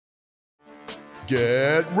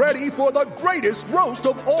Get ready for the greatest roast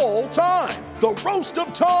of all time, the Roast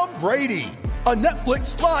of Tom Brady, a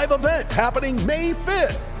Netflix live event happening May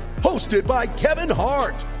 5th. Hosted by Kevin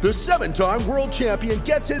Hart, the 7-time world champion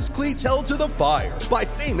gets his cleats held to the fire by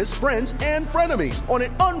famous friends and frenemies on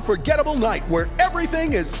an unforgettable night where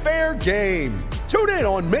everything is fair game. Tune in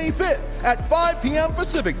on May 5th at 5 p.m.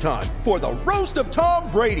 Pacific time for the Roast of Tom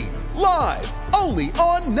Brady, live only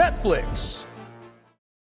on Netflix.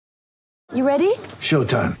 You ready?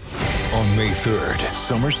 Showtime. On May 3rd,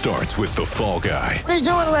 summer starts with The Fall Guy. Let's do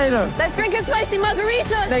it later. Let's drink a spicy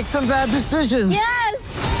margarita. Make some bad decisions. Yes!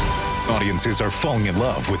 Audiences are falling in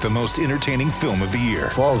love with the most entertaining film of the year.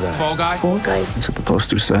 Fall Guy. Fall Guy? Fall guy. That's what the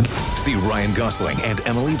poster said. See Ryan Gosling and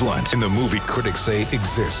Emily Blunt in the movie critics say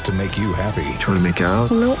exists to make you happy. Trying to make it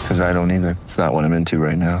out? Nope. Because I don't either. It's not what I'm into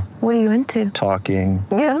right now. What are you into? Talking.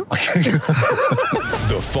 Yeah.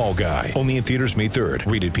 The Fall Guy. Only in theaters May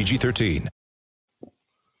 3rd. Rated PG-13.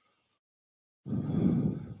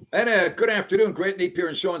 And good afternoon, Grant Neep here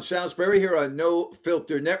and Sean Salisbury here on No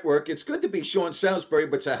Filter Network. It's good to be Sean Salisbury,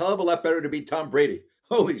 but it's a hell of a lot better to be Tom Brady.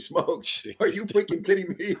 Holy smokes. Are you freaking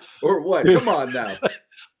kidding me or what? Come on now.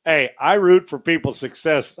 Hey, I root for people's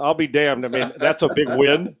success. I'll be damned. I mean, that's a big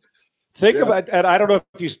win. Think about, and I don't know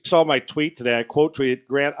if you saw my tweet today. I quote tweeted,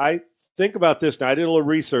 Grant, I think about this now. I did a little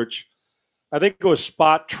research. I think it was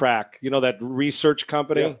Spot Track, you know, that research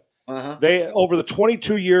company. Yeah. Uh-huh. They, over the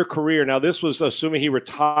 22-year career, now this was assuming he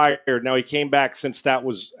retired. Now he came back since that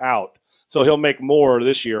was out. So he'll make more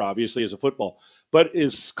this year, obviously, as a football. But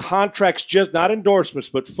his contracts, just not endorsements,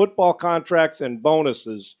 but football contracts and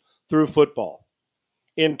bonuses through football.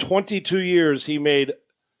 In 22 years, he made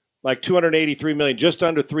like $283 million, just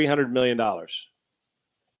under $300 million.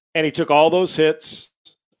 And he took all those hits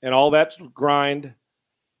and all that grind.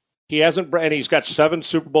 He hasn't, and he's got 7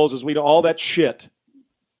 Super Bowls, as we know, all that shit.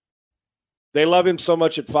 They love him so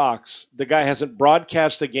much at Fox. The guy hasn't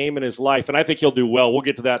broadcast a game in his life, and I think he'll do well. We'll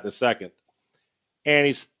get to that in a second. And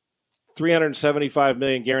he's $375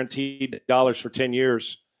 million guaranteed dollars for 10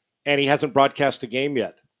 years, and he hasn't broadcast a game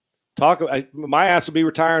yet. My ass will be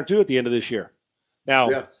retiring too at the end of this year.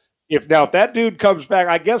 Now, if that dude comes back,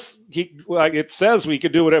 I guess it says we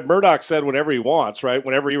could do what Murdoch said whenever he wants, right?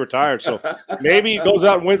 Whenever he retires. So maybe he goes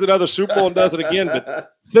out and wins another Super Bowl and does it again.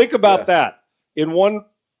 But think about that. In one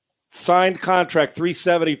signed contract,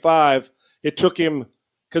 $375. It took him,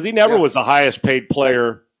 because he never was the highest paid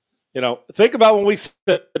player. You know, think about when we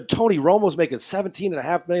said Tony Romo's making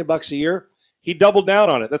 $17.5 million a year. He doubled down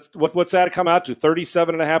on it. That's what's that come out to?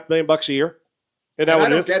 $37.5 million a year. And I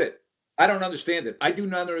don't get it. I don't understand it. I do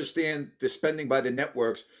not understand the spending by the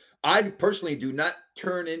networks. I personally do not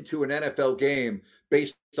turn into an NFL game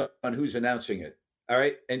based on who's announcing it. All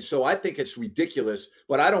right. And so I think it's ridiculous,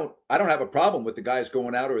 but I don't have a problem with the guys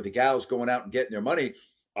going out or the gals going out and getting their money.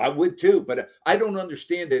 I would too, but I don't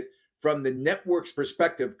understand it from the network's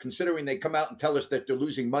perspective, considering they come out and tell us that they're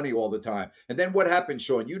losing money all the time. And then what happens,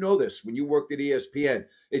 Sean? You know this, when you worked at ESPN,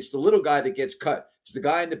 it's the little guy that gets cut. It's the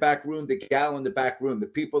guy in the back room, the gal in the back room, the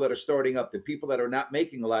people that are starting up, the people that are not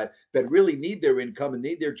making a lot, that really need their income and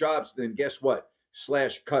need their jobs. Then guess what?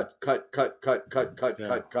 Slash cut.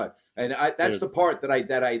 And that's the part that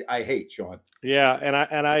I hate, Sean. Yeah,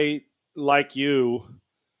 and I like you,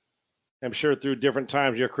 I'm sure through different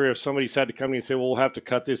times in your career, if somebody's had to come to you and say, well, we'll have to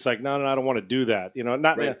cut this. Like, no, I don't want to do that. You know,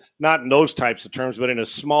 not in those types of terms, but in a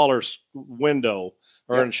smaller window,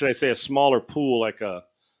 or should I say a smaller pool, like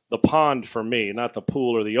the pond for me, not the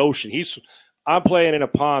pool or the ocean. I'm playing in a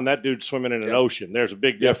pond. That dude's swimming in an ocean. There's a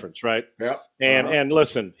big difference, right? Yeah. And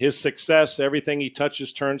listen, his success, everything he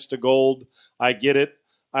touches turns to gold. I get it.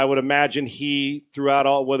 I would imagine throughout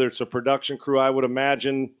all, whether it's a production crew, I would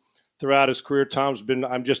imagine throughout his career, Tom's been,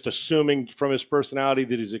 I'm just assuming from his personality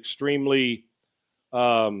that he's extremely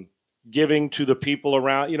giving to the people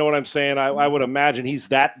around. You know what I'm saying? I would imagine he's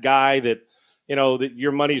that guy that, you know, that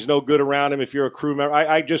your money's no good around him if you're a crew member.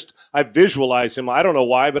 I visualize him. I don't know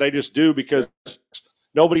why, but I just do, because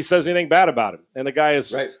nobody says anything bad about him. And the guy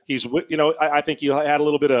is, he's, you know, I think he had a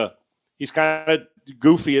little bit of, he's kind of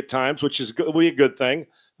goofy at times, which is will be a good thing.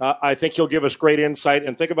 I think he'll give us great insight,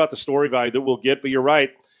 and think about the story value that we'll get. But you're right.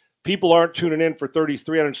 People aren't tuning in for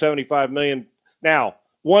 $375 million. Now,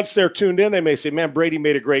 once they're tuned in, they may say, man, Brady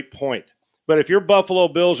made a great point. But if your Buffalo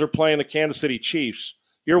Bills are playing the Kansas City Chiefs,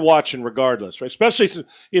 you're watching regardless, right? Especially if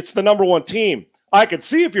it's the number one team. I could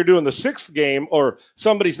see if you're doing the 6th game or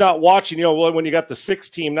somebody's not watching, you know, when you got the 6th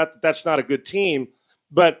team, not that that's not a good team,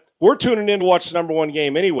 but we're tuning in to watch the number one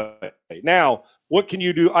game anyway. Now, what can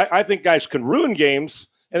you do? I think guys can ruin games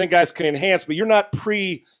and then guys can enhance, but you're not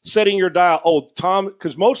setting your dial. Oh, Tom,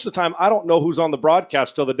 because most of the time I don't know who's on the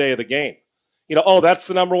broadcast till the day of the game. oh, that's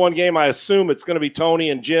the number one game. I assume it's going to be Tony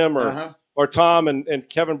and Jim or Tom and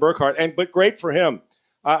Kevin Burkhardt. But great for him.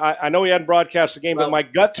 I know he hadn't broadcast the game, but my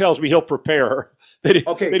gut tells me he'll prepare. that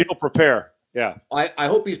he'll prepare. Yeah. I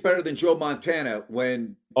hope he's better than Joe Montana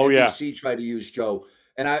when NBC tried to use Joe.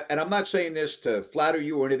 And I'm not saying this to flatter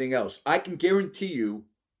you or anything else. I can guarantee you,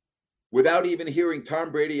 without even hearing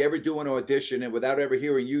Tom Brady ever do an audition and without ever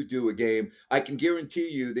hearing you do a game, I can guarantee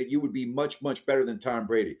you that you would be much, much better than Tom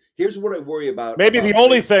Brady. Here's what I worry about. Maybe the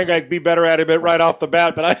only thing I'd be better at him right off the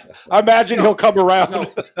bat, but I imagine he'll come around.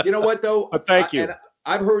 No, you know what, though? Thank you.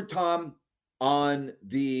 I've heard Tom on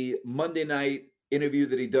the Monday night interview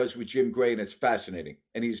that he does with Jim Gray, and it's fascinating.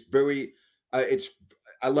 And he's very,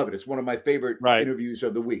 I love it. It's one of my favorite interviews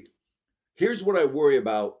of the week. Here's what I worry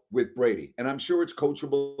about with Brady, and I'm sure it's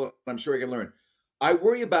coachable, and I'm sure he can learn. I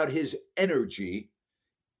worry about his energy,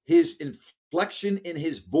 his inflection in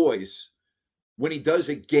his voice when he does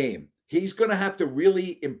a game. He's going to have to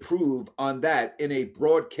really improve on that in a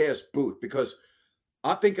broadcast booth, because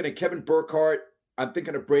I'm thinking of Kevin Burkhardt, I'm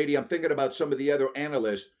thinking of Brady, I'm thinking about some of the other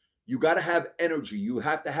analysts. You got to have energy. You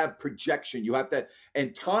have to have projection. You have to,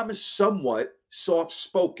 and Tom is somewhat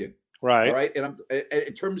soft-spoken. Right. All right. And I'm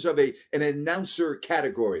in terms of an announcer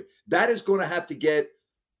category, that is going to have to get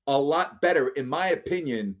a lot better, in my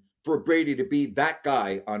opinion, for Brady to be that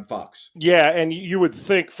guy on Fox. Yeah, and you would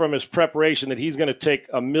think from his preparation that he's going to take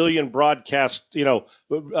a million broadcast, just do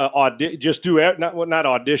not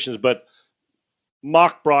auditions, but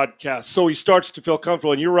mock broadcasts. So he starts to feel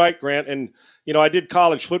comfortable. And you're right, Grant. And, I did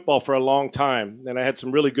college football for a long time, and I had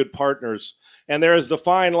some really good partners. And there is the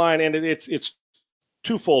fine line, and it's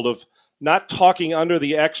twofold of not talking under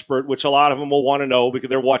the expert, which a lot of them will want to know because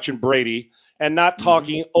they're watching Brady, and not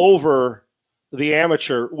talking over the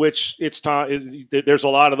amateur, which there's a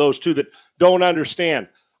lot of those too that don't understand.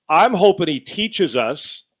 I'm hoping he teaches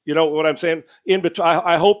us, you know what I'm saying? In between,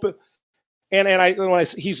 I hope,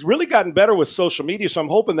 he's really gotten better with social media. So I'm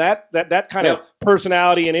hoping that kind of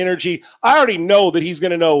personality and energy, I already know that he's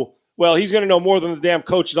going to know. Well, he's going to know more than the damn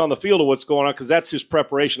coaches on the field of what's going on, because that's his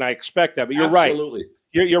preparation. I expect that, but you're Absolutely.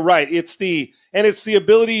 Right. You're right. It's the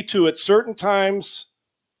ability to, at certain times,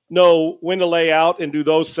 know when to lay out and do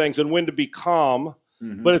those things and when to be calm.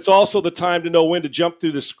 Mm-hmm. But it's also the time to know when to jump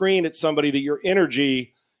through the screen at somebody that your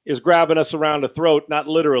energy is grabbing us around the throat, not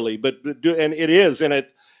literally, but it is.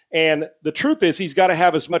 And the truth is, he's got to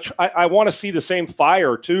have as much. I want to see the same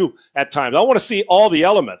fire too at times. I want to see all the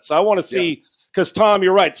elements. I want to see. Because, Tom,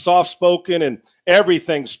 you're right, soft-spoken and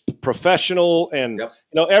everything's professional and,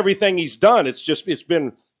 everything he's done, it's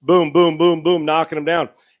been boom, boom, boom, boom, knocking him down.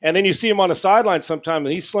 And then you see him on the sideline sometimes,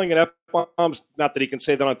 and he's slinging F-bombs. Not that he can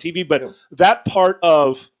say that on TV, but that part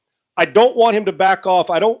of, I don't want him to back off.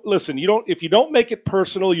 If you don't make it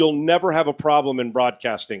personal, you'll never have a problem in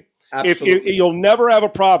broadcasting. Absolutely. You'll never have a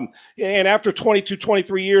problem. And after 22,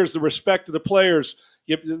 23 years, the respect of the players,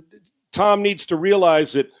 Tom needs to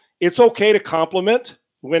realize that it's okay to compliment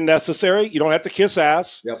when necessary. You don't have to kiss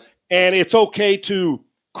ass. Yep. And it's okay to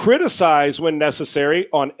criticize when necessary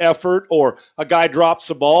on effort or a guy drops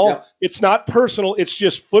the ball. Yep. It's not personal. It's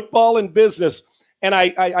just football and business. And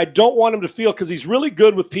I don't want him to feel, because he's really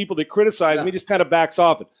good with people that criticize him. He just kind of backs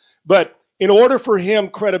off it. But in order for him,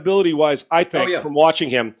 credibility-wise, I think, from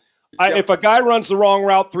watching him, if a guy runs the wrong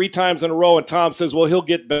route 3 times in a row and Tom says, well, he'll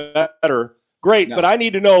get better, great, but I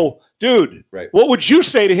need to know, dude, what would you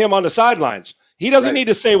say to him on the sidelines? He doesn't need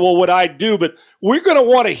to say, well, what I do, but we're going to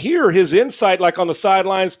want to hear his insight, like on the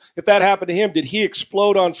sidelines. If that happened to him, did he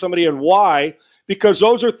explode on somebody and why? Because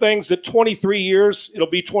those are things that 23 years, it'll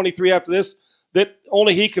be 23 after this, that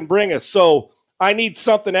only he can bring us. So I need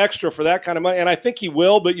something extra for that kind of money. And I think he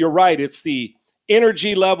will, but you're right. It's the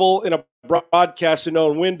energy level in a broadcast and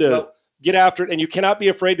knowing when to get after it. And you cannot be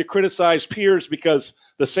afraid to criticize peers, because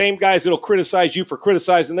the same guys that'll criticize you for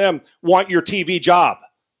criticizing them want your TV job.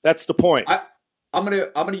 That's the point. I'm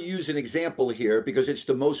gonna use an example here because it's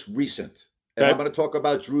the most recent, and I'm gonna talk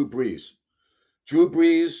about Drew Brees. Drew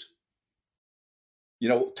Brees,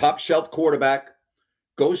 top shelf quarterback,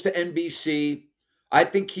 goes to NBC. I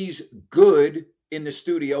think he's good in the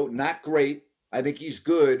studio, not great. I think he's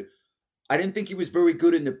good. I didn't think he was very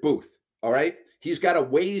good in the booth. All right, he's got a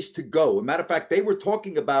ways to go. As a matter of fact, they were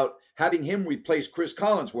talking about having him replace Chris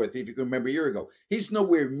Collinsworth, if you can remember a year ago. He's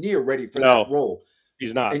nowhere near ready for that role.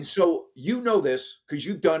 He's not. And so you know this because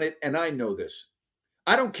you've done it, and I know this.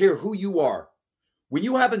 I don't care who you are. When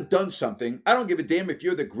you haven't done something, I don't give a damn if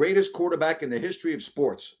you're the greatest quarterback in the history of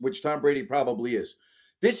sports, which Tom Brady probably is.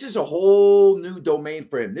 This is a whole new domain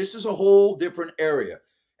for him. This is a whole different area.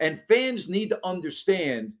 And fans need to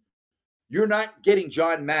understand you're not getting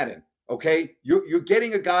John Madden. Okay, you're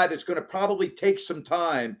getting a guy that's going to probably take some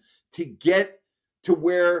time to get to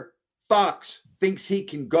where Fox thinks he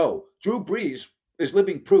can go. Drew Brees is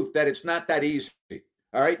living proof that it's not that easy.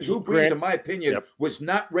 All right, Drew Brees, in my opinion, was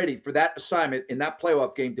not ready for that assignment in that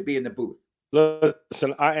playoff game to be in the booth.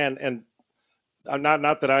 Listen, I'm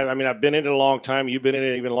not that I mean, I've been in it a long time. You've been in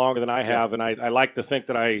it even longer than I have, and I like to think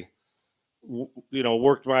that I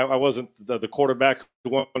worked. I wasn't the quarterback who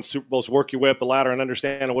won Super Bowls. Work your way up the ladder and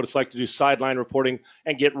understand what it's like to do sideline reporting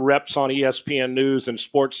and get reps on ESPN News and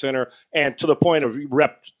Sports Center, and to the point of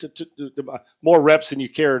more reps than you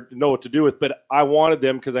care to know what to do with. But I wanted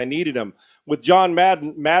them because I needed them. With John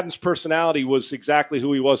Madden, Madden's personality was exactly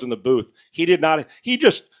who he was in the booth. He did not.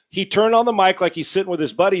 He turned on the mic like he's sitting with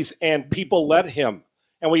his buddies, and people let him.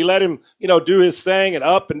 And we let him, do his thing and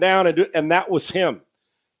up and down, and that was him.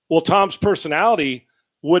 Well, Tom's personality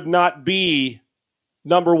would not be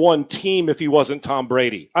number one team if he wasn't Tom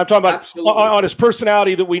Brady. I'm talking about on his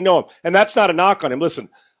personality that we know him. And that's not a knock on him. Listen,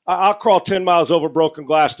 I'll crawl 10 miles over broken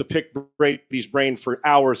glass to pick Brady's brain for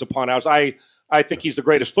hours upon hours. I think he's the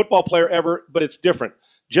greatest football player ever, but it's different.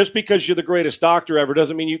 Just because you're the greatest doctor ever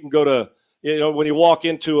doesn't mean you can go to, when you walk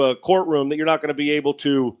into a courtroom that you're not going to be able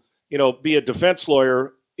to, be a defense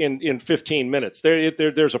lawyer in 15 minutes.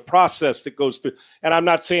 There's a process that goes through. And I'm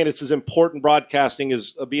not saying it's as important broadcasting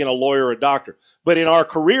as being a lawyer or a doctor. But in our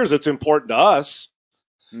careers, it's important to us.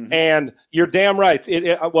 Mm-hmm. And you're damn right.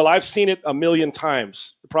 Well, I've seen it a million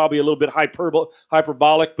times, probably a little bit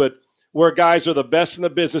hyperbolic, but where guys are the best in the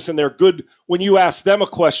business and they're good. When you ask them a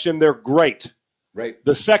question, they're great. Right.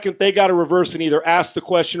 The second they got to reverse and either ask the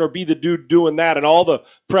question or be the dude doing that, and all the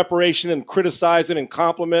preparation and criticizing and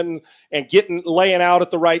complimenting and laying out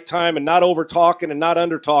at the right time and not over talking and not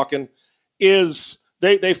under talking, is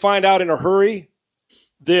they find out in a hurry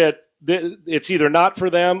that it's either not for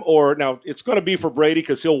them, or now it's going to be for Brady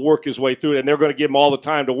because he'll work his way through it and they're going to give him all the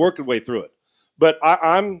time to work his way through it. But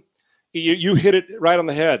you hit it right on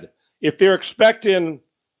the head. If they're expecting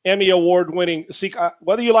Emmy award-winning,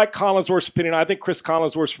 whether you like Collinsworth's opinion, I think Chris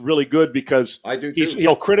Collinsworth's really good because I do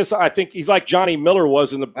he'll criticize. I think he's like Johnny Miller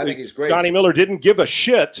was in the. I think he's great. Johnny Miller didn't give a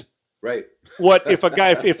shit. Right. What if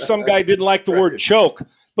if some guy didn't like the word choke?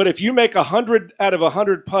 But if you make 100 out of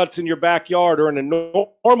 100 putts in your backyard or in a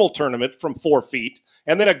normal tournament from 4 feet,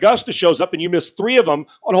 and then Augusta shows up and you miss 3 of them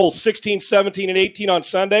on holes 16, 17, and 18 on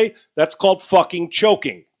Sunday, that's called fucking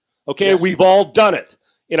choking. Okay, yes. We've all done it.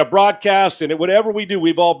 In a broadcast and whatever we do,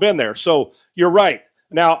 we've all been there. So you're right.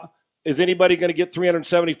 Now, is anybody going to get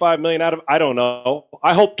 $375 million out of it? I don't know.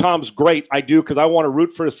 I hope Tom's great. I do, because I want to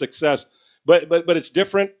root for his success. But it's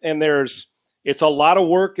different, and it's a lot of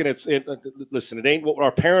work, and listen, it ain't what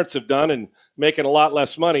our parents have done and making a lot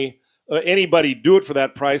less money. Anybody do it for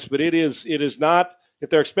that price, but it is not. If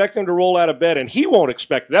they're expecting him to roll out of bed, and he won't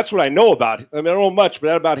expect it. That's what I know about him. I mean, I don't know much,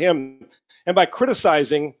 but about him. And by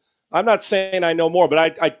criticizing, I'm not saying I know more,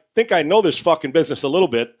 but I think I know this fucking business a little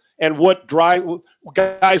bit, and what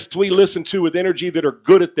guys we listen to with energy that are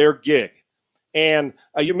good at their gig. And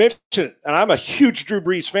you mentioned it, and I'm a huge Drew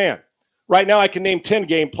Brees fan. Right now I can name 10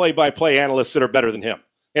 game play-by-play analysts that are better than him.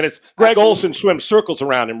 And it's Greg Olson swims circles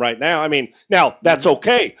around him right now. I mean, now that's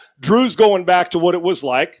okay. Drew's going back to what it was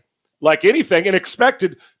like anything, and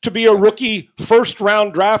expected to be a rookie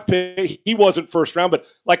first-round draft pick. He wasn't first round, but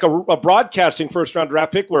like a broadcasting first-round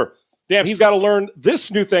draft pick where, damn, he's got to learn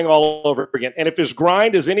this new thing all over again. And if his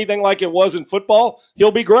grind is anything like it was in football,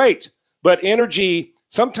 he'll be great. But energy,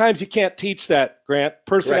 sometimes you can't teach that, Grant.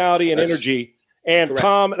 Personality Correct. And That's energy. And correct.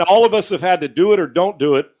 Tom and all of us have had to do it or don't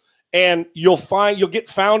do it. And you'll get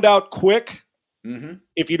found out quick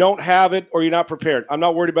if you don't have it or you're not prepared. I'm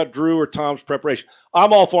not worried about Drew or Tom's preparation.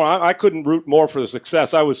 I'm all for it. I couldn't root more for the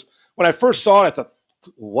success. When I first saw it, I thought,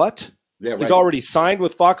 what? Yeah, right. He's already signed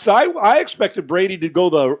with Fox. I expected Brady to go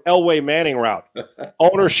the Elway Manning route.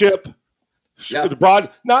 Ownership, yeah.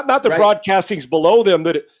 Not the broadcasting's below them.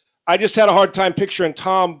 I just had a hard time picturing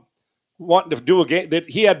Tom wanting to do a game that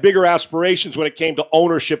he had bigger aspirations when it came to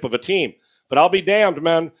ownership of a team. But I'll be damned,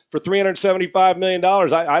 man. For $375 million,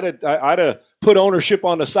 I'd have put ownership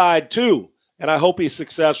on the side too. And I hope he's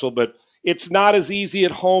successful. But it's not as easy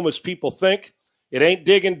at home as people think. It ain't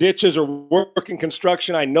digging ditches or working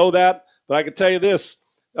construction. I know that. But I can tell you this,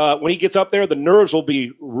 when he gets up there, the nerves will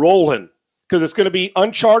be rolling because it's going to be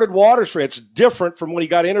uncharted waters for him. It's different from when he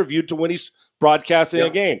got interviewed to when he's broadcasting a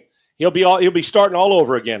game. He'll be starting all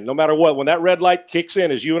over again, no matter what. When that red light kicks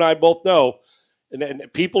in, as you and I both know, and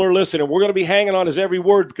people are listening, we're going to be hanging on his every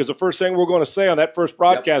word because the first thing we're going to say on that first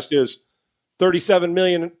broadcast is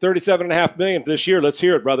 $37.5 million this year. Let's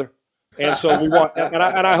hear it, brother. And so we want, and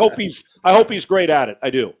I hope he's great at it. I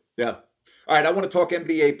do. Yeah. All right, I want to talk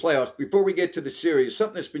NBA playoffs. Before we get to the series,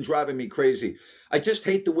 something that's been driving me crazy. I just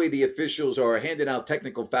hate the way the officials are handing out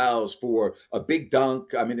technical fouls for a big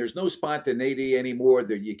dunk. I mean, there's no spontaneity anymore.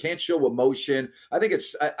 You can't show emotion. I think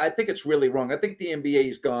it's really wrong. I think the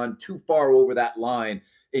NBA's gone too far over that line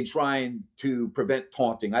in trying to prevent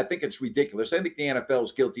taunting. I think it's ridiculous. I think the NFL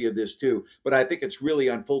is guilty of this too, but I think it's really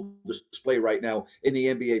on full display right now in the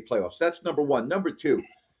NBA playoffs. That's number one. Number two,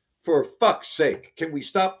 for fuck's sake, can we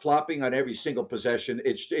stop flopping on every single possession?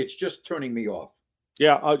 It's just turning me off.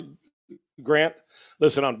 Yeah, Grant,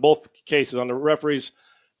 listen, on both cases, on the referees,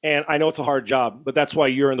 and I know it's a hard job, but that's why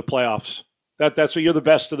you're in the playoffs. That's why you're the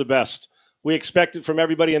best of the best. We expect it from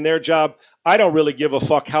everybody in their job. I don't really give a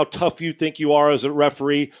fuck how tough you think you are as a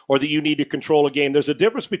referee or that you need to control a game. There's a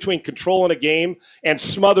difference between controlling a game and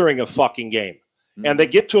smothering a fucking game. Mm-hmm. And they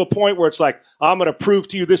get to a point where it's like, I'm going to prove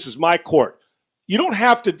to you this is my court. You don't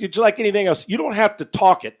have to, it's like anything else, you don't have to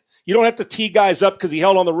talk it. You don't have to tee guys up because he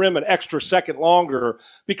held on the rim an extra second longer,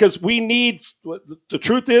 because we need, the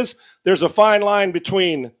truth is, there's a fine line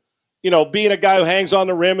between, being a guy who hangs on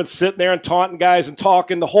the rim and sitting there and taunting guys and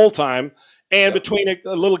talking the whole time, and between a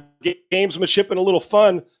little gamesmanship and a little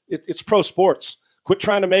fun. It's pro sports. Quit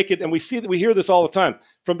trying to make it. And we hear this all the time,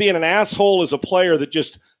 from being an asshole as a player that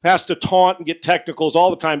just has to taunt and get technicals all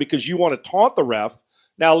the time because you want to taunt the ref.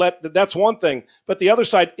 Now that's one thing, but the other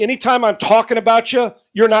side, anytime I'm talking about you,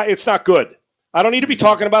 it's not good. I don't need to be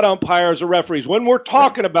talking about umpires or referees. When we're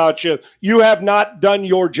talking about you, you have not done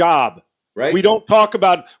your job. Right. We don't talk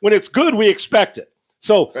about, when it's good, we expect it.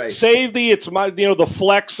 So save the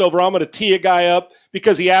flex over, I'm going to tee a guy up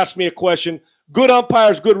because he asked me a question. Good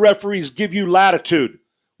umpires, good referees give you latitude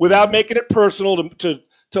without making it personal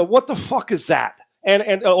to what the fuck is that? And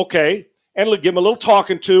okay. And give him a little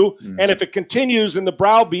talking to. Mm-hmm. And if it continues in the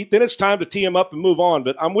browbeat, then it's time to tee him up and move on.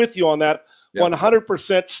 But I'm with you on that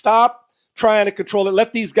 100%. Stop trying to control it.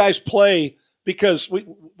 Let these guys play, because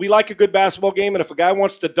we like a good basketball game. And if a guy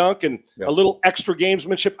wants to dunk and a little extra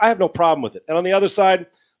gamesmanship, I have no problem with it. And on the other side,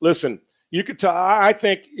 listen, you could tell. I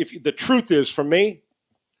think if the truth is, for me,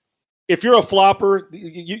 if you're a flopper,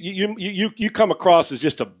 you come across as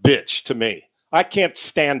just a bitch to me. I can't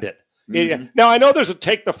stand it. Mm-hmm. Now, I know there's a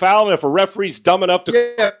take the foul, and if a referee's dumb enough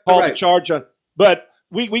to call the charge on, but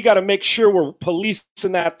we got to make sure we're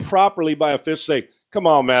policing that properly by officials. Say, come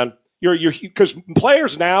on, man, you're because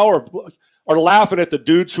players now are laughing at the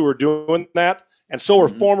dudes who are doing that, and so are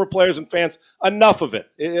former players and fans. Enough of it.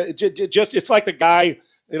 It's like the guy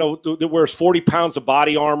that wears 40 pounds of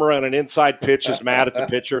body armor on an inside pitch is mad at the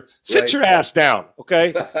pitcher. Sit your ass down,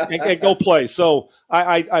 okay, and go play. So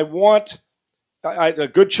I want. A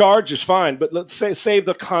good charge is fine, but let's save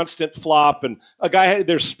the constant flop and a guy.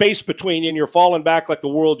 There's space between you, and you're falling back like the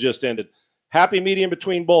world just ended. Happy medium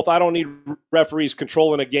between both. I don't need referees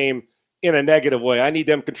controlling a game in a negative way. I need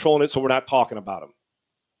them controlling it so we're not talking about them.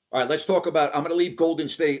 All right, let's talk about. I'm going to leave Golden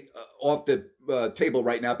State off the table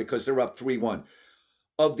right now because they're up 3-1.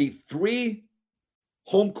 Of the three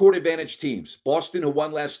home court advantage teams, Boston, who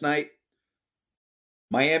won last night,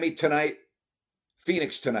 Miami tonight,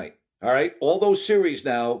 Phoenix tonight. All right. All those series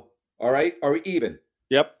now, all right, are even.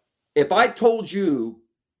 Yep. If I told you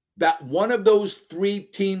that one of those three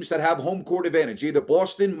teams that have home court advantage, either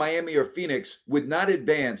Boston, Miami, or Phoenix, would not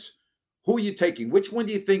advance, who are you taking? Which one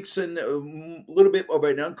do you think's in a little bit of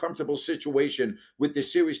an uncomfortable situation with the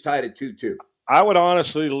series tied at 2-2? I would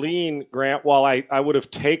honestly lean, Grant, while I would have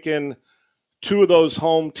taken two of those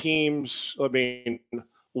home teams. I mean,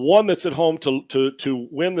 one that's at home to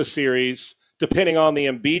win the series, depending on the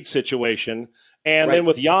Embiid situation. And then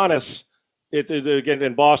with Giannis, again,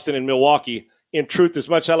 in Boston and Milwaukee, in truth, as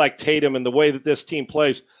much as I like Tatum and the way that this team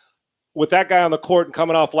plays, with that guy on the court and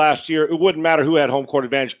coming off last year, it wouldn't matter who had home court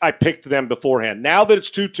advantage. I picked them beforehand. Now that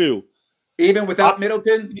it's 2-2. Even without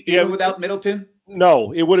Middleton? Without Middleton?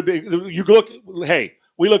 No, it would have been. You look, hey,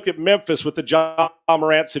 we look at Memphis with the Ja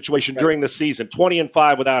Morant situation during the season,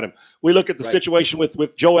 20-5 without him. We look at the situation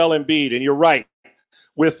with Joel Embiid, and you're right.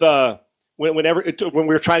 With when we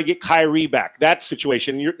were trying to get Kyrie back, that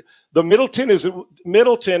situation. Middleton,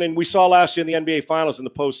 and we saw last year in the NBA Finals in the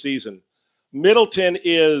postseason. Middleton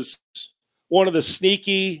is one of the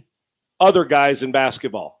sneaky other guys in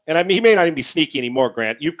basketball, and I mean he may not even be sneaky anymore.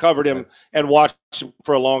 Grant, you've covered him and watched him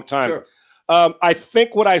for a long time. Sure. I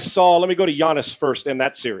think what I saw. Let me go to Giannis first in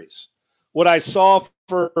that series. What I saw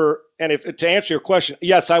to answer your question,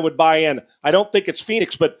 yes, I would buy in. I don't think it's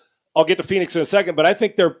Phoenix, but I'll get to Phoenix in a second, but I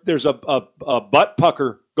think there's a butt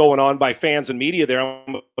pucker going on by fans and media there.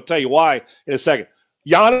 I'll tell you why in a second.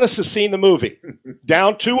 Giannis has seen the movie.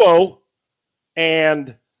 Down 2-0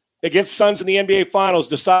 and against Suns in the NBA Finals,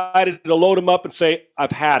 decided to load him up and say,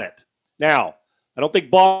 I've had it. Now, I don't think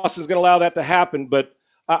Boston's going to allow that to happen, but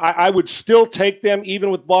I would still take them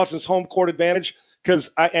even with Boston's home court advantage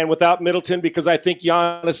and without Middleton, because I think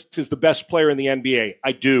Giannis is the best player in the NBA.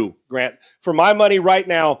 I do, Grant. For my money right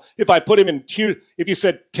now, if I put him in if you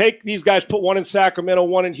said take these guys, put one in Sacramento,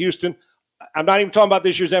 one in Houston, I'm not even talking about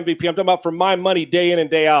this year's MVP. I'm talking about for my money day in and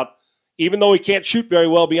day out. Even though he can't shoot very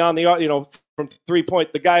well beyond from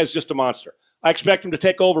 3-point, the guy is just a monster. I expect him to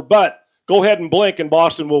take over, but go ahead and blink and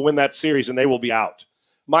Boston will win that series and they will be out.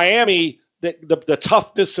 Miami, the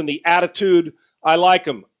toughness and the attitude, I like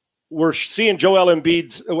them. We're seeing Joel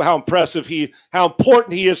Embiid's how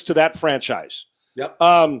important he is to that franchise. Yep.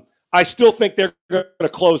 I still think they're going to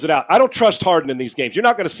close it out. I don't trust Harden in these games. You're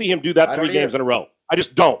not going to see him do that 3 games in a row. I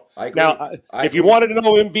just don't. Now, if you wanted to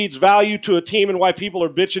know Embiid's value to a team and why people are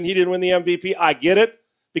bitching he didn't win the MVP, I get it,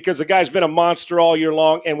 because the guy's been a monster all year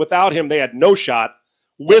long, and without him, they had no shot.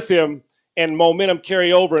 With him and momentum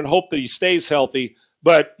carry over and hope that he stays healthy,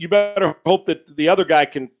 but you better hope that the other guy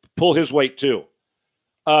can pull his weight too.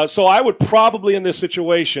 So I would probably in this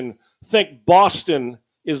situation think Boston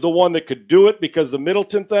is the one that could do it because the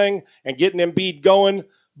Middleton thing and getting Embiid going.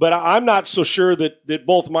 But I'm not so sure that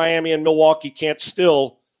both Miami and Milwaukee can't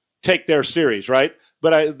still take their series, right?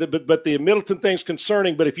 But the Middleton thing's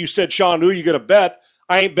concerning. But if you said, Sean, who are you going to bet?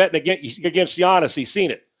 I ain't betting against Giannis. He's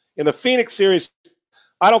seen it. In the Phoenix series,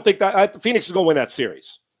 I don't think that Phoenix is going to win that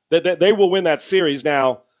series. They will win that series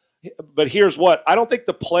now. But here's what. I don't think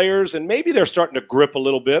the players, and maybe they're starting to grip a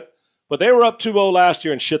little bit, but they were up 2-0 last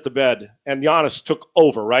year and shit the bed, and Giannis took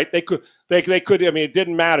over, right? They could, I mean, it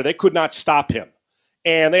didn't matter. They could not stop him.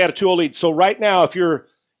 And they had a 2-0 lead. So right now, if you're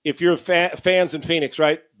fans in Phoenix,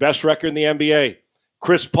 right, best record in the NBA.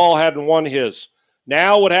 Chris Paul hadn't won his.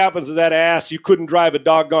 Now what happens is that ass, you couldn't drive a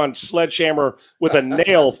doggone sledgehammer with a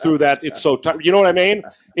nail through that. It's so tight. You know what I mean?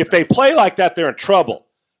 If they play like that, they're in trouble.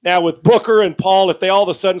 Now with Booker and Paul, if they all of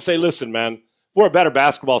a sudden say, listen, man, we're a better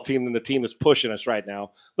basketball team than the team that's pushing us right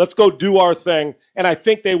now. Let's go do our thing. And I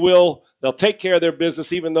think they will. They'll take care of their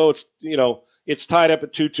business, even though it's tied up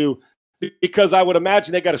at 2-2. Because I would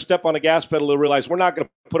imagine they got to step on the gas pedal to realize we're not going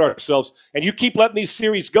to put ourselves. And you keep letting these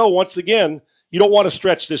series go. Once again, you don't want to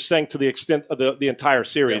stretch this thing to the extent of the entire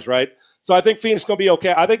series, right? So I think Phoenix is going to be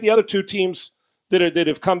okay. I think the other two teams that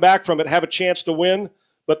have come back from it have a chance to win.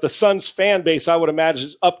 But the Suns fan base, I would imagine,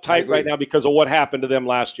 is uptight right now because of what happened to them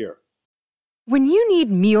last year. When you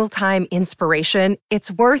need mealtime inspiration,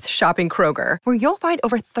 it's worth shopping Kroger, where you'll find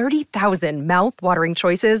over 30,000 mouth-watering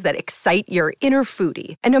choices that excite your inner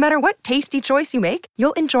foodie. And no matter what tasty choice you make,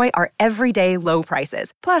 you'll enjoy our everyday low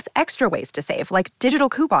prices, plus extra ways to save, like digital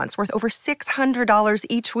coupons worth over $600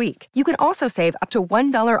 each week. You can also save up to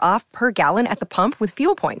 $1 off per gallon at the pump with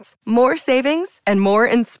fuel points. More savings and more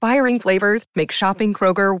inspiring flavors make shopping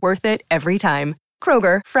Kroger worth it every time.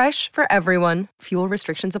 Kroger, fresh for everyone. Fuel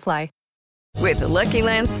restrictions apply. With the Lucky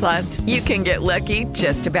Land Slots, you can get lucky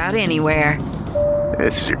just about anywhere.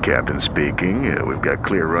 This is your captain speaking. We've got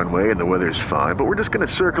clear runway and the weather's fine, but we're just going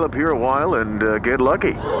to circle up here a while and get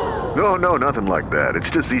lucky. No, nothing like that. It's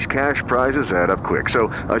just these cash prizes add up quick. So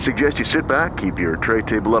I suggest you sit back, keep your tray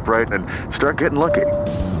table upright, and start getting lucky.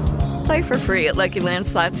 Play for free at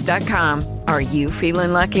LuckyLandSlots.com. Are you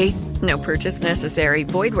feeling lucky? No purchase necessary.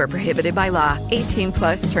 Void where prohibited by law.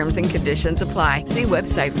 18+ terms and conditions apply. See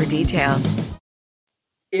website for details.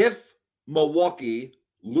 If Milwaukee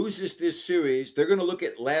loses this series, they're going to look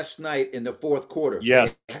at last night in the fourth quarter.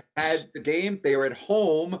 Yes. They had the game. They were at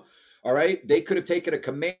home. All right. They could have taken a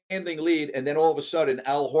commanding lead. And then all of a sudden,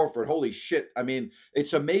 Al Horford, holy shit. I mean,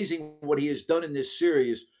 it's amazing what he has done in this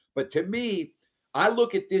series. But to me, I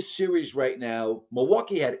look at this series right now.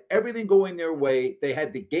 Milwaukee had everything going their way. They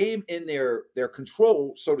had the game in their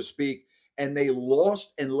control, so to speak, and they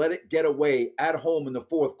lost and let it get away at home in the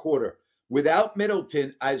fourth quarter. Without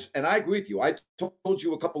Middleton, and I agree with you. I told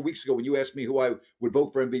you a couple of weeks ago when you asked me who I would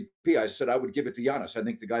vote for MVP, I said I would give it to Giannis. I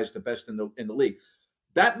think the guy's the best in the league.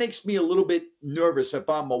 That makes me a little bit nervous if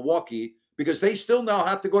I'm Milwaukee, because they still now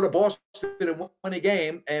have to go to Boston and win a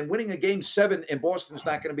game, and winning a game 7 in Boston is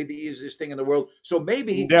not going to be the easiest thing in the world. So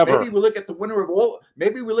maybe we look at the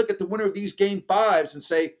winner of these game 5s and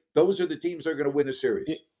say those are the teams that are going to win the series.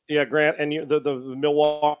 Yeah, Grant, and the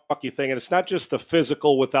Milwaukee thing, and it's not just the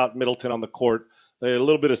physical without Middleton on the court, a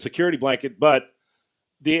little bit of security blanket, but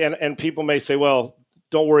and people may say, well,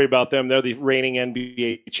 don't worry about them. They're the reigning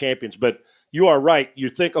NBA champions. But you are right. You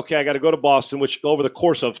think, okay, I got to go to Boston, which over the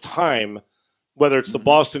course of time, whether it's the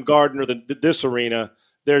Boston Garden or this arena,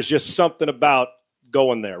 there's just something about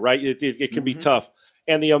going there, right? It can be tough.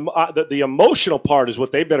 And the emotional part is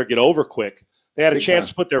what they better get over quick. They had a chance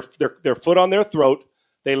to put their foot on their throat.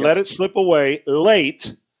 They let it slip away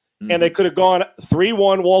late, and they could have gone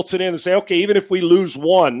 3-1, waltz it in, and say, okay, even if we lose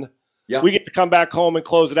one, we get to come back home and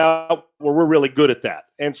close it out where we're really good at that.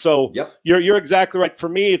 And so you're exactly right. For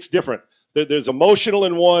me, it's different. There's emotional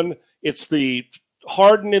in one. It's the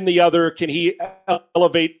Harden in the other. Can he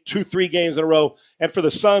elevate 2-3 games in a row? And for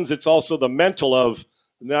the Suns, it's also the mental of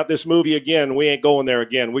not this movie again. We ain't going there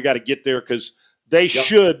again. We got to get there because they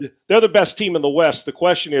should. They're the best team in the West. The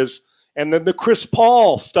question is, and then the Chris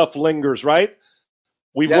Paul stuff lingers, right?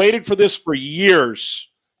 We've waited for this for years.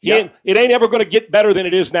 It ain't ever going to get better than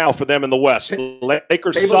it is now for them in the West.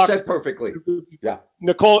 Lakers suck. Said perfectly. Yeah.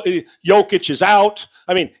 Nikola Jokic is out.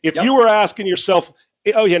 I mean, if you were asking yourself,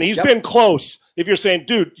 and he's been close. If you're saying,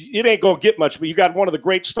 dude, it ain't going to get much, but you got one of the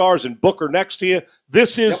great stars in Booker next to you,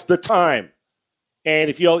 this is the time. And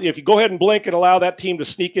if you go ahead and blink and allow that team to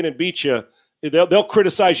sneak in and beat you, they'll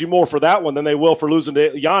criticize you more for that one than they will for losing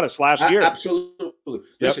to Giannis last year. Absolutely.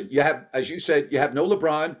 Listen, you have, as you said, you have no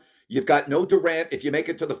LeBron. You've got no Durant if you make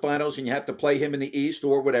it to the finals and you have to play him in the East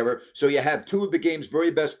or whatever. So you have two of the game's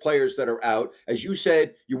very best players that are out. As you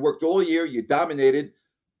said, you worked all year. You dominated,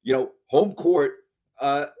 home court.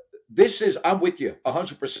 I'm with you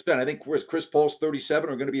 100%. I think Chris Paul's 37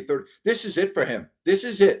 or going to be 30. This is it for him. This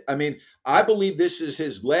is it. I mean, I believe this is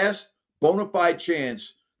his last bona fide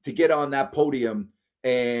chance to get on that podium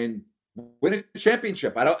and win a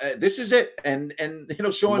championship. This is it. And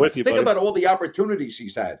Sean, think about all the opportunities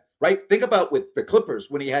he's had, right? Think about with the Clippers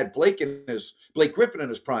when he had Blake Griffin in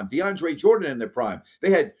his prime, DeAndre Jordan in their prime. They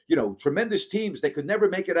had, tremendous teams. They could never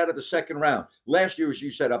make it out of the second round. Last year, as you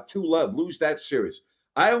said, up 2-0, lose that series.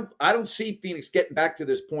 I don't see Phoenix getting back to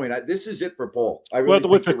this point. This is it for Paul.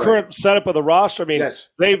 With the current setup of the roster, I mean,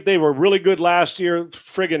 they were really good last year,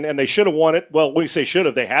 and they should have won it. Well, when you say should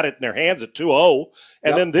have, they had it in their hands at 2-0.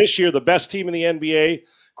 And then this year, the best team in the NBA,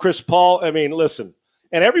 Chris Paul. I mean, listen,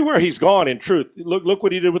 and everywhere he's gone, in truth, look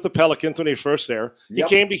what he did with the Pelicans when he was first there. He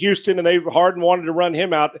came to Houston, and Harden wanted to run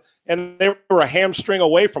him out, and they were a hamstring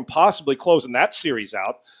away from possibly closing that series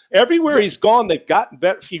out. Everywhere he's gone, they've gotten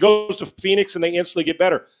better. He goes to Phoenix, and they instantly get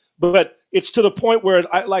better. But it's to the point where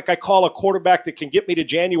I call a quarterback that can get me to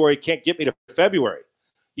January, can't get me to February.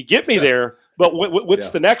 You get me there, but what's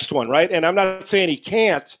the next one, right? And I'm not saying he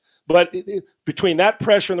can't, but between that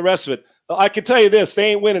pressure and the rest of it, I can tell you this,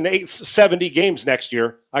 they ain't winning 70 games next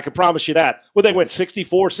year. I can promise you that. Well, they went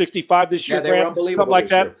 64, 65 this year, they were unbelievable, something like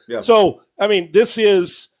that. Yeah. So, I mean, this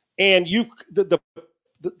is – and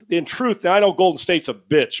in truth, I know Golden State's a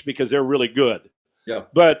bitch because they're really good. Yeah.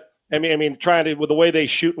 But I mean, trying to with the way they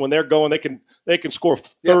shoot when they're going, they can score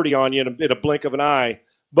 30 on you in a blink of an eye.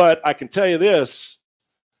 But I can tell you this: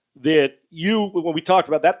 that when we talked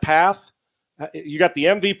about that path, you got the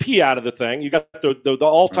MVP out of the thing. You got the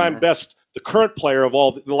all-time best, the current player of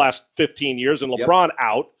all the last 15 years, and LeBron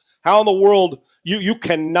out. How in the world you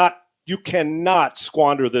cannot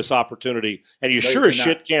squander this opportunity, and you sure as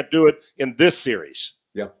shit can't do it in this series.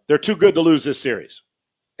 Yeah. They're too good to lose this series.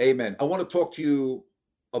 Amen. I want to talk to you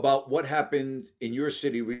about what happened in your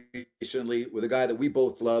city recently with a guy that we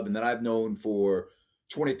both love and that I've known for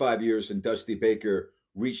 25 years, and Dusty Baker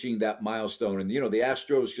reaching that milestone. And, the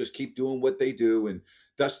Astros just keep doing what they do. And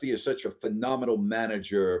Dusty is such a phenomenal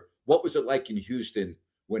manager. What was it like in Houston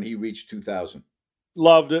when he reached 2,000?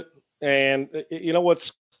 Loved it. And you know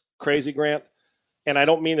what's crazy, Grant? And I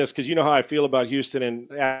don't mean this because you know how I feel about Houston and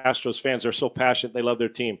Astros fans. They're so passionate. They love their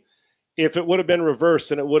team. If it would have been reversed,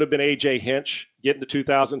 then it would have been A.J. Hinch getting to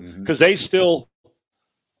 2,000 because they still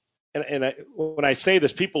when I say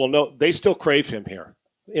this, people will know they still crave him here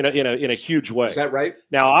in a huge way. Is that right?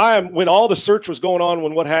 Now, when all the search was going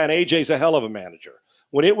on, A.J.'s a hell of a manager.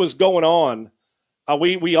 When it was going on,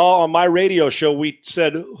 we all on my radio show, we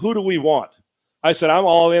said, who do we want? I said, I'm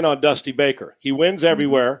all in on Dusty Baker. He wins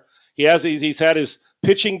everywhere. He's had his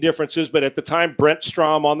pitching differences, but at the time, Brent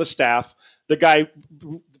Strom on the staff,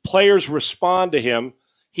 players respond to him.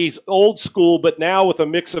 He's old school, but now with a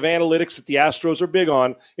mix of analytics that the Astros are big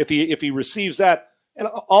on, if he receives that, and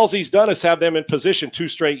all he's done is have them in position 2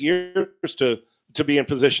 straight years to be in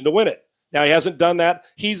position to win it. Now, he hasn't done that.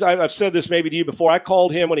 I've said this maybe to you before. I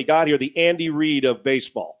called him when he got here the Andy Reid of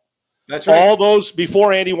baseball. That's right. All those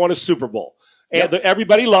before Andy won a Super Bowl. And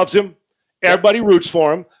everybody loves him. Everybody roots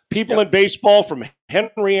for him. People in baseball, from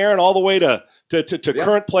Henry Aaron all the way to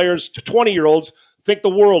current players to 20-year-olds, think the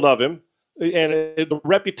world of him. And the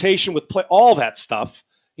reputation with all that stuff.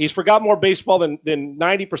 He's forgot more baseball than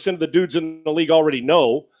 90% of the dudes in the league already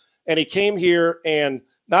know. And he came here and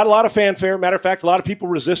not a lot of fanfare. Matter of fact, a lot of people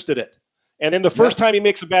resisted it. And then the first time he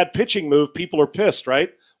makes a bad pitching move, people are pissed, right?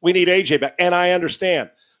 We need AJ back. And I understand.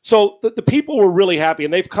 So the people were really happy,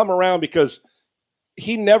 and they've come around because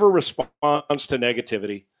he never responds to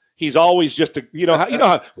negativity. He's always just a,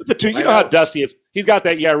 how with the two, how Dusty is. He's got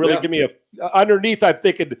that. Yeah, really. Yeah. Give me underneath. I'm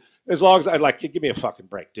thinking as long as I like, give me a fucking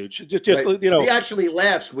break, dude. Just right. He actually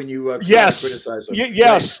laughs when you criticize him.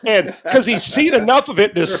 Yes, right. And because he's seen enough of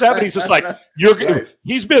it in his 70s, it's like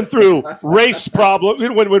he's been through race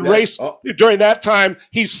problem when race during that time.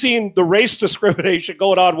 He's seen the race discrimination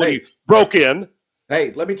going on when he broke in.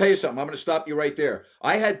 Hey, let me tell you something. I'm going to stop you right there.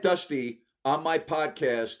 I had Dusty on my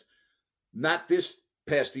podcast, not this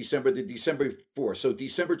past December, the December 4th, so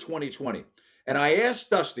December 2020. And I asked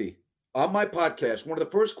Dusty on my podcast, one of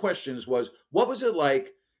the first questions was, what was it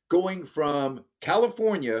like going from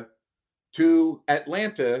California to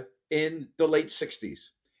Atlanta in the late 60s?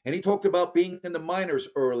 And he talked about being in the minors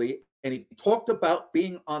early, and he talked about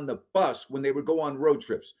being on the bus when they would go on road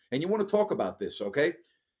trips. And you want to talk about this, okay?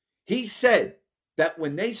 He said that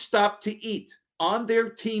when they stopped to eat on their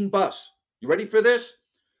team bus, you ready for this?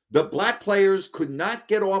 The black players could not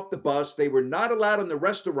get off the bus. They were not allowed in the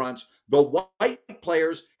restaurants. The white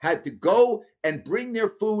players had to go and bring their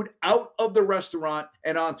food out of the restaurant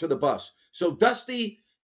and onto the bus. So Dusty,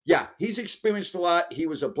 he's experienced a lot. He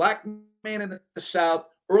was a black man in the South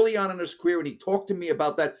early on in his career, and he talked to me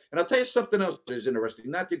about that. And I'll tell you something else that is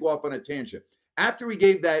interesting, not to go off on a tangent. After he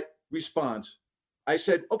gave that response, I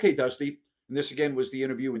said, okay, Dusty, and this again was the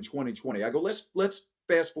interview in 2020. I go, let's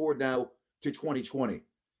fast forward now to 2020.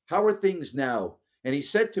 How are things now? And he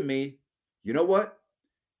said to me, you know what?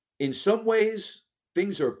 In some ways,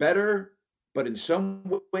 things are better, but in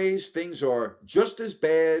some ways, things are just as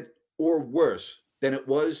bad or worse than it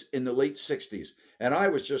was in the late 60s. And I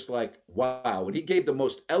was just like, wow. And he gave the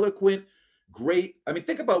most eloquent, great, I mean,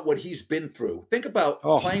 think about what he's been through. Think about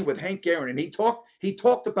playing with Hank Aaron. And he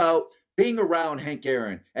talked about being around Hank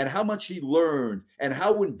Aaron and how much he learned and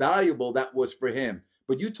how invaluable that was for him.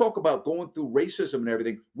 But you talk about going through racism and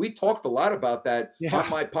everything. We talked a lot about that on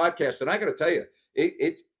my podcast. And I got to tell you,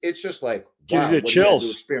 it's just like, gives you the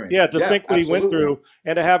chills. Yeah, to think what he went through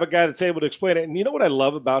and to have a guy that's able to explain it. And you know what I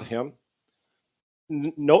love about him?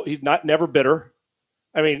 No, he's never bitter.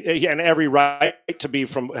 I mean, and every right to be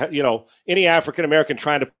from, any African-American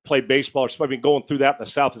trying to play baseball. I mean, going through that in the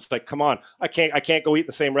South, it's like, come on, I can't go eat in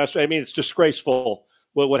the same restaurant. I mean, it's disgraceful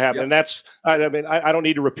what happened. Yep. And that's, I don't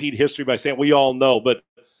need to repeat history by saying we all know, but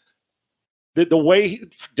the way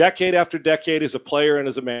decade after decade as a player and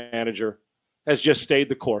as a manager has just stayed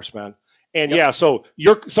the course, man. And so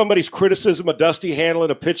somebody's criticism of Dusty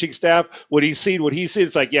handling a pitching staff, what he seen,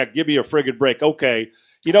 it's like, give me a friggin' break. Okay.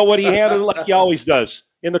 You know what? He handled it like he always does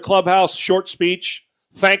in the clubhouse, short speech,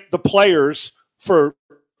 thank the players for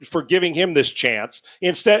giving him this chance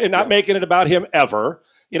instead and not making it about him ever.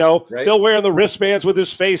 Still wearing the wristbands with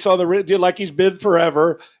his face on the wrist like he's been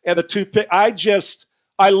forever. And the toothpick.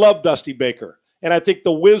 I love Dusty Baker. And I think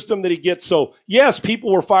the wisdom that he gets. So, yes, people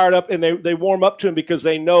were fired up and they warm up to him because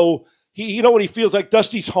they know what he feels like.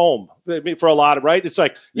 Dusty's home for a lot of, right? It's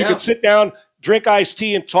like you can sit down, drink iced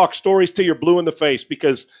tea and talk stories till you're blue in the face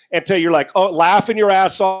until you're like, laughing your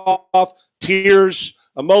ass off, tears,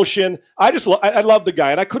 emotion. I love the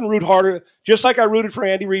guy, and I couldn't root harder. Just like I rooted for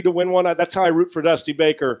Andy Reid to win one, that's how I root for Dusty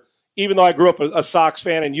Baker, even though I grew up a Sox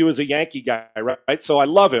fan and you as a Yankee guy, right? So I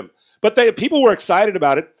love him. But people were excited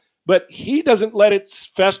about it, but he doesn't let it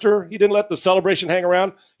fester. He didn't let the celebration hang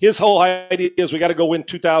around. His whole idea is we got to go win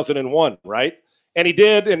 2001, right? And he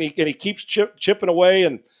did, and he keeps chipping away.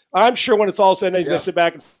 And I'm sure when it's all said and he's going to sit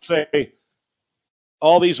back and say,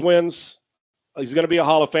 all these wins, he's going to be a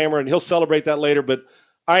Hall of Famer, and he'll celebrate that later. But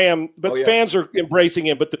fans are embracing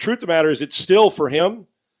him. But the truth of the matter is it's still for him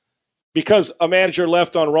because a manager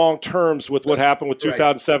left on wrong terms with what happened with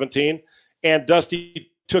 2017, and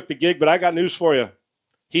Dusty took the gig. But I got news for you.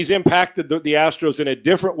 He's impacted the Astros in a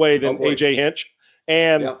different way than A.J. Hinch.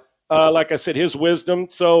 And like I said, his wisdom.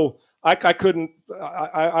 So I couldn't –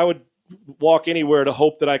 I would walk anywhere to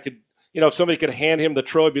hope that I could – if somebody could hand him the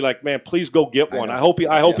trophy, I'd be like, man, please go get one. I hope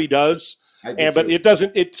he does. But it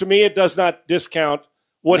doesn't – to me, it does not discount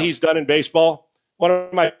what he's done in baseball.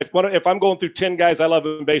 If I'm going through 10 guys I love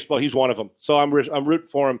in baseball, he's one of them. So I'm rooting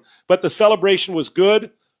for him. But the celebration was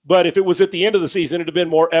good. But if it was at the end of the season, it'd have been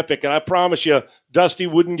more epic. And I promise you, Dusty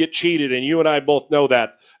wouldn't get cheated. And you and I both know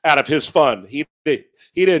that out of his fun. He'd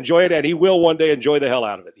enjoy it, and he will one day enjoy the hell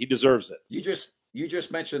out of it. He deserves it. You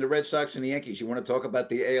just mentioned the Red Sox and the Yankees. You want to talk about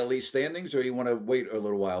the AL East standings, or you want to wait a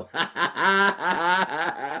little while?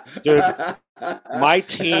 Dude, my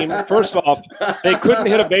team, first off, they couldn't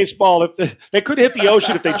hit a baseball they couldn't hit the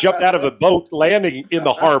ocean if they jumped out of a boat landing in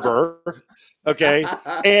the harbor. Okay.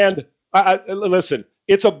 And listen,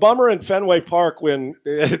 it's a bummer in Fenway Park when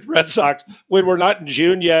Red Sox, when we're not in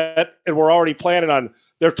June yet and we're already planning on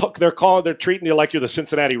they're treating you like you're the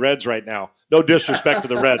Cincinnati Reds right now. No disrespect to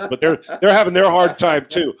the Reds, but they're having their hard time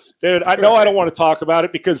too. Dude, I know I don't want to talk about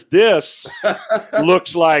it because this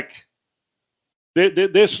looks like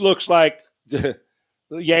the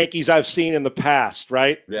Yankees I've seen in the past,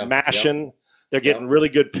 right? Yeah, Mashing. Yeah. They're getting really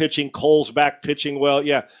good pitching. Cole's back pitching well.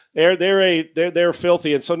 Yeah, they're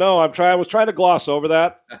filthy. And so no, I was trying to gloss over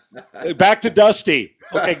that. Back to Dusty.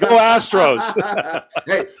 Okay, go Astros.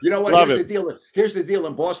 Hey, you know what? Love Here's it. the deal. Here's the deal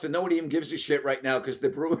in Boston. Nobody even gives a shit right now because the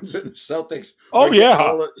Bruins and the Celtics. Oh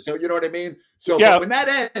yeah. So you know what I mean. So yeah. when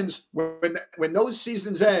that ends, when those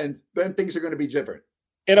seasons end, then things are going to be different.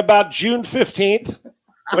 In about June 15th.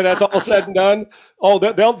 When that's all said and done,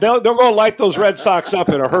 they'll go light those Red Sox up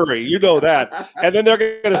in a hurry. You know that. And then they're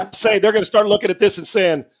going to start looking at this and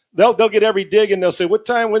saying, they'll get every dig and they'll say, when's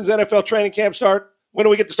NFL training camp start? When do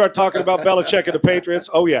we get to start talking about Belichick and the Patriots?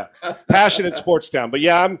 Oh, yeah. Passionate sports town. But,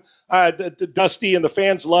 yeah, Dusty and the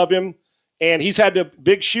fans love him. And he's had the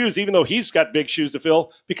big shoes, even though he's got big shoes to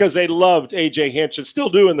fill, because they loved A.J. Hinch and still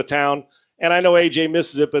do in the town. And I know A.J.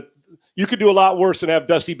 misses it, but you could do a lot worse than have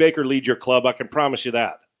Dusty Baker lead your club. I can promise you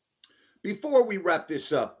that. Before we wrap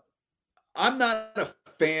this up, I'm not a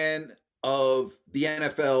fan of the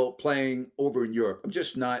NFL playing over in Europe. I'm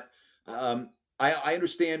just not. I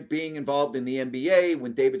understand being involved in the NBA.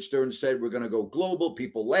 When David Stern said we're going to go global,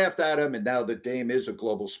 people laughed at him. And now the game is a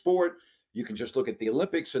global sport. You can just look at the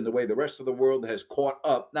Olympics and the way the rest of the world has caught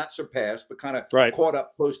up, not surpassed, but kind of caught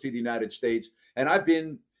up close to the United States. And I've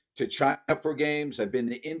been to China for games. I've been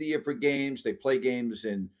to India for games. They play games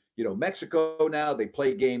in Mexico now. They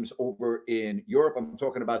play games over in Europe. I'm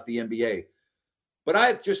talking about the NBA. But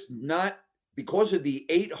I've just not, because of the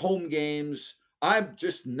 8 home games, I'm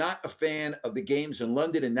just not a fan of the games in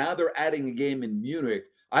London. And now they're adding a game in Munich.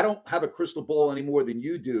 I don't have a crystal ball any more than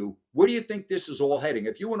you do. Where do you think this is all heading?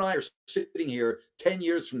 If you and I are sitting here 10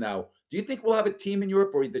 years from now, do you think we'll have a team in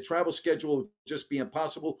Europe, or the travel schedule will just be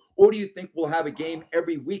impossible? Or do you think we'll have a game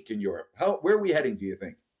every week in Europe? Where are we heading, do you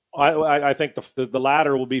think? I think the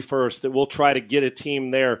latter will be first, that we'll try to get a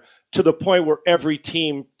team there to the point where every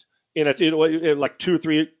team like 2 or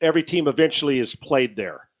 3, every team eventually is played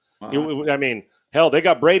there. Uh-huh. I mean, hell, they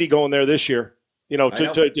got Brady going there this year,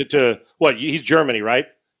 to what? He's Germany, right?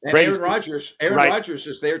 And Aaron Rodgers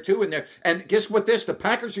is there too. And guess what? The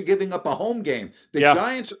Packers are giving up a home game. The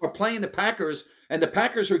Giants are playing the Packers, and the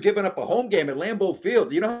Packers are giving up a home game at Lambeau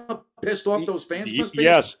Field. You know how pissed off those fans must be?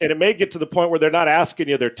 Yes, and it may get to the point where they're not asking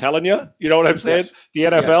you, they're telling you. You know what I'm saying?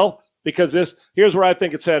 Yes. The NFL, because here's where I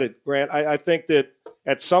think it's headed, Grant. I think that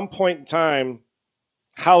at some point in time,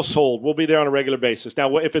 household will be there on a regular basis.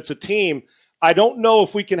 Now, if it's a team, I don't know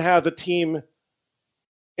if we can have a team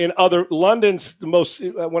in other. London's the most,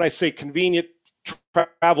 when I say convenient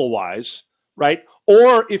travel wise, right?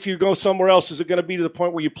 Or if you go somewhere else, is it going to be to the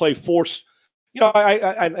point where you play force?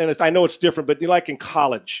 I know it's different, but like in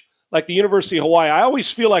college, like the University of Hawaii, I always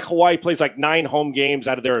feel like Hawaii plays like 9 home games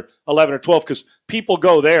out of their 11 or 12 because people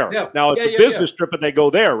go there. Yeah. Now it's a business trip, but they go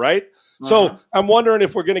there, right? Uh-huh. So I'm wondering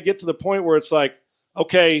if we're going to get to the point where it's like,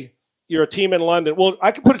 okay, you're a team in London. Well,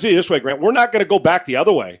 I can put it to you this way, Grant. We're not going to go back the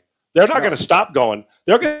other way. They're not going to stop going.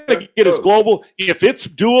 They're going to get as global. If it's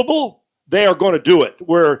doable, they are going to do it.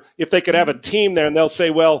 Where if they could have a team there and they'll say,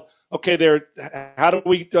 well, okay, how do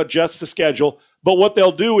we adjust the schedule? But what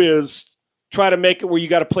they'll do is try to make it where you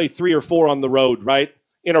got to play 3 or 4 on the road, right?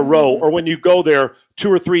 In a row. Or when you go there, 2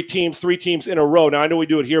 or 3 teams in a row. Now, I know we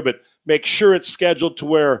do it here, but make sure it's scheduled to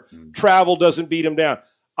where travel doesn't beat them down.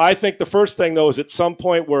 I think the first thing, though, is at some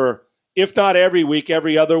point where, if not every week,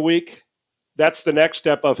 every other week, that's the next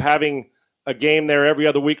step of having a game there every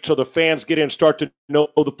other week till the fans get in and start to know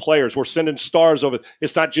the players. We're sending stars over.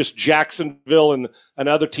 It's not just Jacksonville and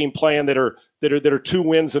another team playing that are 2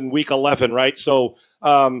 wins in week 11, right? So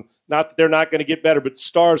they're not going to get better, but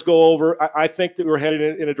stars go over. I think that we're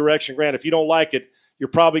headed in a direction, Grant. If you don't like it, you're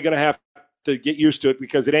probably going to have to get used to it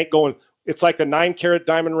because it ain't going. It's like the 9-carat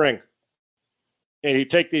diamond ring. And you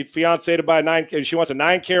take the fiance to buy she wants a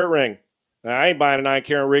 9-carat ring. Now, I ain't buying a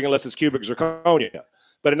 9-carat ring unless it's cubic zirconia,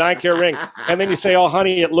 but a 9-carat ring. And then you say, oh,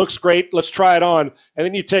 honey, it looks great. Let's try it on. And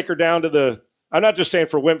then you take her down to I'm not just saying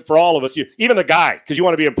for women, for all of us, even the guy, because you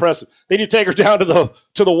want to be impressive. Then you take her down to the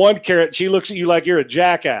 1-carat. And she looks at you like you're a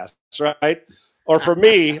jackass, right? Or for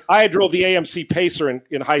me, I drove the AMC Pacer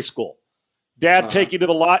in high school. Dad take you to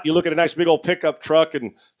the lot. You look at a nice big old pickup truck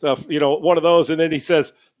and one of those. And then he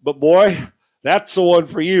says, but boy, that's the one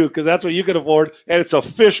for you because that's what you can afford. And it's a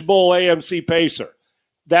fishbowl AMC Pacer.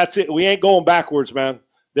 That's it. We ain't going backwards, man.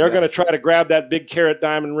 They're going to try to grab that big carat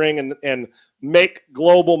diamond ring and make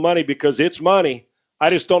global money because it's money.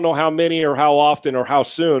 I just don't know how many or how often or how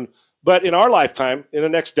soon. But in our lifetime, in the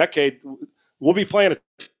next decade, we'll be playing a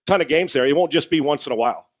ton of games there. It won't just be once in a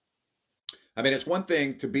while. I mean, it's one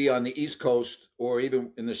thing to be on the East Coast or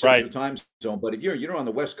even in the Central Time Zone, but if you're on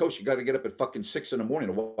the West Coast, you got to get up at fucking 6 a.m.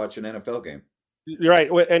 to watch an NFL game. You're right.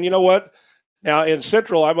 And you know what? Now in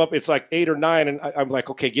Central, I'm up. It's like 8 or 9, and I'm like,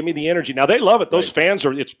 okay, give me the energy. Now they love it. Those fans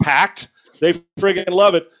it's packed. They friggin'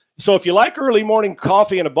 love it. So if you like early morning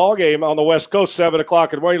coffee and a ball game on the West Coast, 7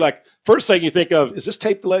 o'clock in the morning, like first thing you think of is this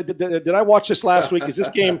tape delayed? Did I watch this last week? Is this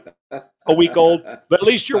game a week old? But at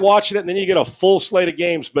least you're watching it, and then you get a full slate of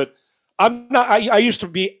games. But I'm not. I used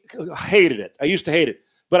to hated it. I used to hate it.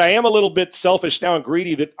 But I am a little bit selfish now and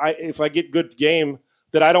greedy that if I get good game,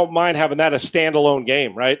 that I don't mind having that a standalone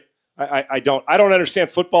game, right? I don't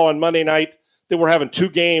understand football on Monday night that we're having 2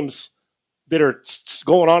 games that are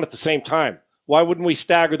going on at the same time. Why wouldn't we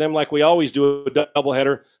stagger them like we always do, a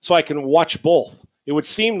doubleheader, so I can watch both? It would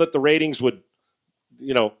seem that the ratings would,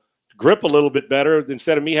 grip a little bit better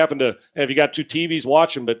instead of me having to, if you got 2 TVs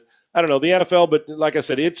watching. But I don't know, the NFL, but like I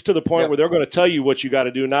said, it's to the point where they're going to tell you what you got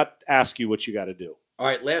to do, not ask you what you got to do. All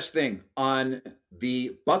right, last thing. On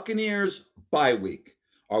the Buccaneers bye week,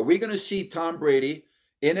 are we going to see Tom Brady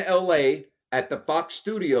in LA at the Fox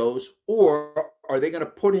Studios, or are they going to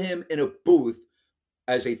put him in a booth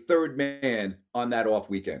as a third man on that off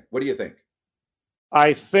weekend? What do you think?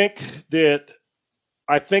 I think that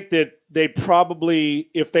they probably,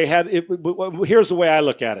 if they had it, here's the way I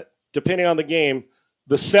look at it. Depending on the game,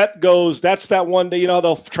 the set goes, that's that one day,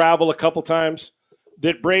 they'll travel a couple times,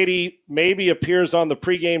 that Brady maybe appears on the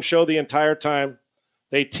pregame show the entire time.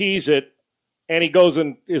 They tease it, and he goes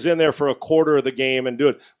and is in there for a quarter of the game and do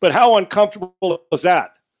it. But how uncomfortable is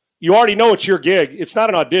that? You already know it's your gig. It's not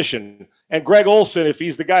an audition. And Greg Olsen, if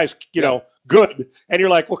he's the guy's, good, and you're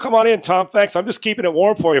like, well, come on in, Tom. Thanks. I'm just keeping it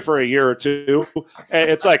warm for you for a year or 2. And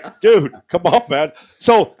it's like, dude, come on, man.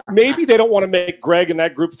 So maybe they don't want to make Greg and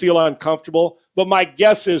that group feel uncomfortable. But my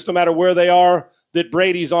guess is no matter where they are, that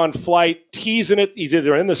Brady's on flight, teasing it. He's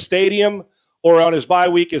either in the stadium or on his bye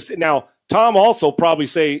week. Now, Tom also probably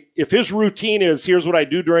say, if his routine is, here's what I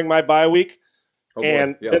do during my bye week,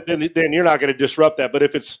 then you're not going to disrupt that. But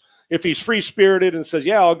if he's free-spirited and says,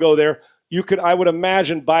 yeah, I'll go there, I would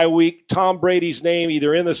imagine bye week, Tom Brady's name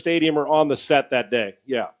either in the stadium or on the set that day.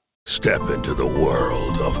 Yeah. Step into the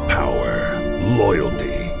world of power,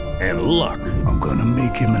 loyalty, and luck. I'm going to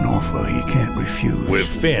make him an offer he can't refuse. With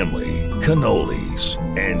family, cannolis,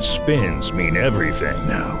 and spins mean everything.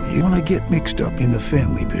 Now, you want to get mixed up in the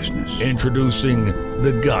family business. Introducing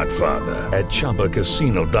The Godfather at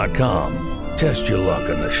ChumbaCasino.com. Test your luck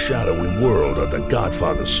in the shadowy world of The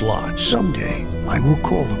Godfather slot. Someday, I will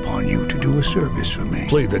call upon you to do a service for me.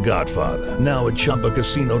 Play The Godfather, now at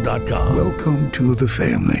ChumbaCasino.com. Welcome to the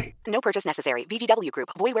family. No purchase necessary. VGW Group.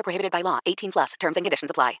 Void where prohibited by law. 18+. Terms and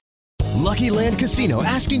conditions apply. Lucky Land Casino,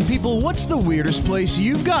 asking people, what's the weirdest place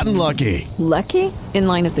you've gotten lucky? Lucky? In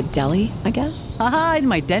line at the deli, I guess? Aha, in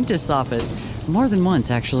my dentist's office. More than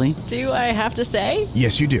once, actually. Do I have to say?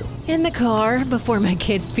 Yes, you do. In the car before my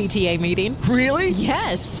kids' PTA meeting. Really?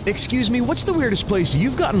 Yes. Excuse me, what's the weirdest place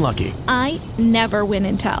you've gotten lucky? I never win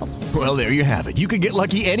and tell. Well, there you have it. You can get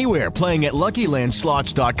lucky anywhere, playing at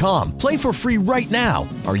LuckyLandSlots.com. Play for free right now.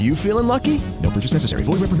 Are you feeling lucky? No purchase necessary.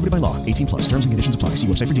 Void where prohibited by law. 18+. Terms and conditions apply. See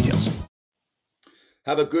website for details.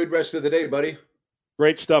 Have a good rest of the day, buddy.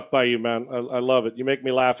 Great stuff by you, man. I love it. You make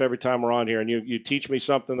me laugh every time we're on here, and you teach me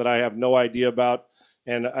something that I have no idea about.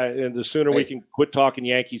 And the sooner we can quit talking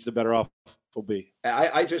Yankees, the better off we'll be.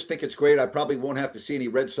 I just think it's great. I probably won't have to see any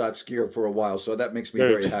Red Sox gear for a while, so that makes me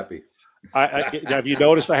very happy. Have you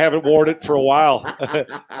noticed I haven't worn it for a while? I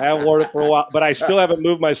haven't worn it for a while, but I still haven't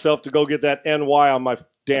moved myself to go get that NY on my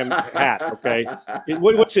damn hat, okay?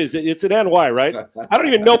 What is it? It's an NY, right? I don't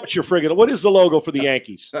even know what you're friggin'. What is the logo for the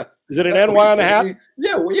Yankees? Is it an NY on the hat?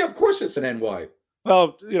 Yeah, of course it's an NY.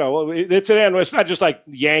 Well, it's an NY. It's not just like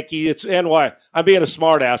Yankee. It's NY. I'm being a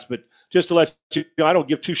smart ass, but just to let you know, I don't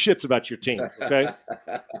give 2 shits about your team, okay?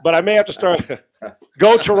 But I may have to start.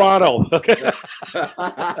 Go Toronto, okay?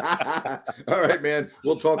 All right, man.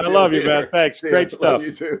 We'll talk to you. I love you, man. Thanks. See Great you. stuff. Love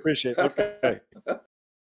you too. Appreciate it. Okay.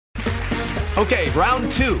 Okay,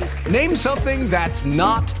 round 2. Name something that's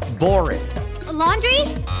not boring. A laundry?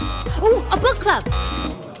 Ooh, a book club.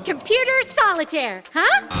 Computer solitaire,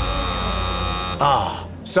 huh? Ah,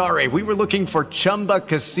 sorry, we were looking for Chumba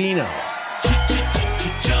Casino.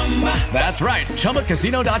 That's right,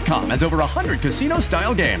 ChumbaCasino.com has over 100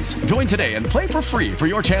 casino-style games. Join today and play for free for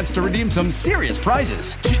your chance to redeem some serious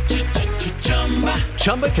prizes.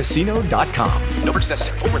 ChumbaCasino.com. No purchase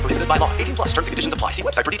necessary. Void where prohibited by law. 18+. Terms and conditions apply. See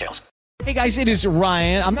website for details. Hey guys, it is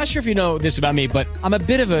Ryan. I'm not sure if you know this about me, but I'm a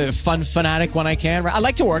bit of a fun fanatic when I can. I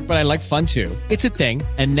like to work, but I like fun too. It's a thing.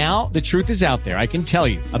 And now the truth is out there. I can tell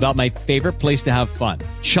you about my favorite place to have fun.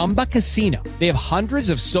 Chumba Casino. They have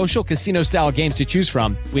hundreds of social casino style games to choose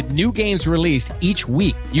from with new games released each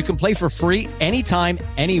week. You can play for free anytime,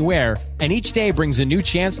 anywhere. And each day brings a new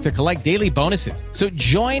chance to collect daily bonuses. So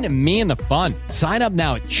join me in the fun. Sign up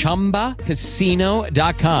now at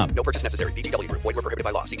ChumbaCasino.com. No purchase necessary. VGW Group. Void where prohibited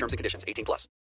by law. See terms and conditions. 18+.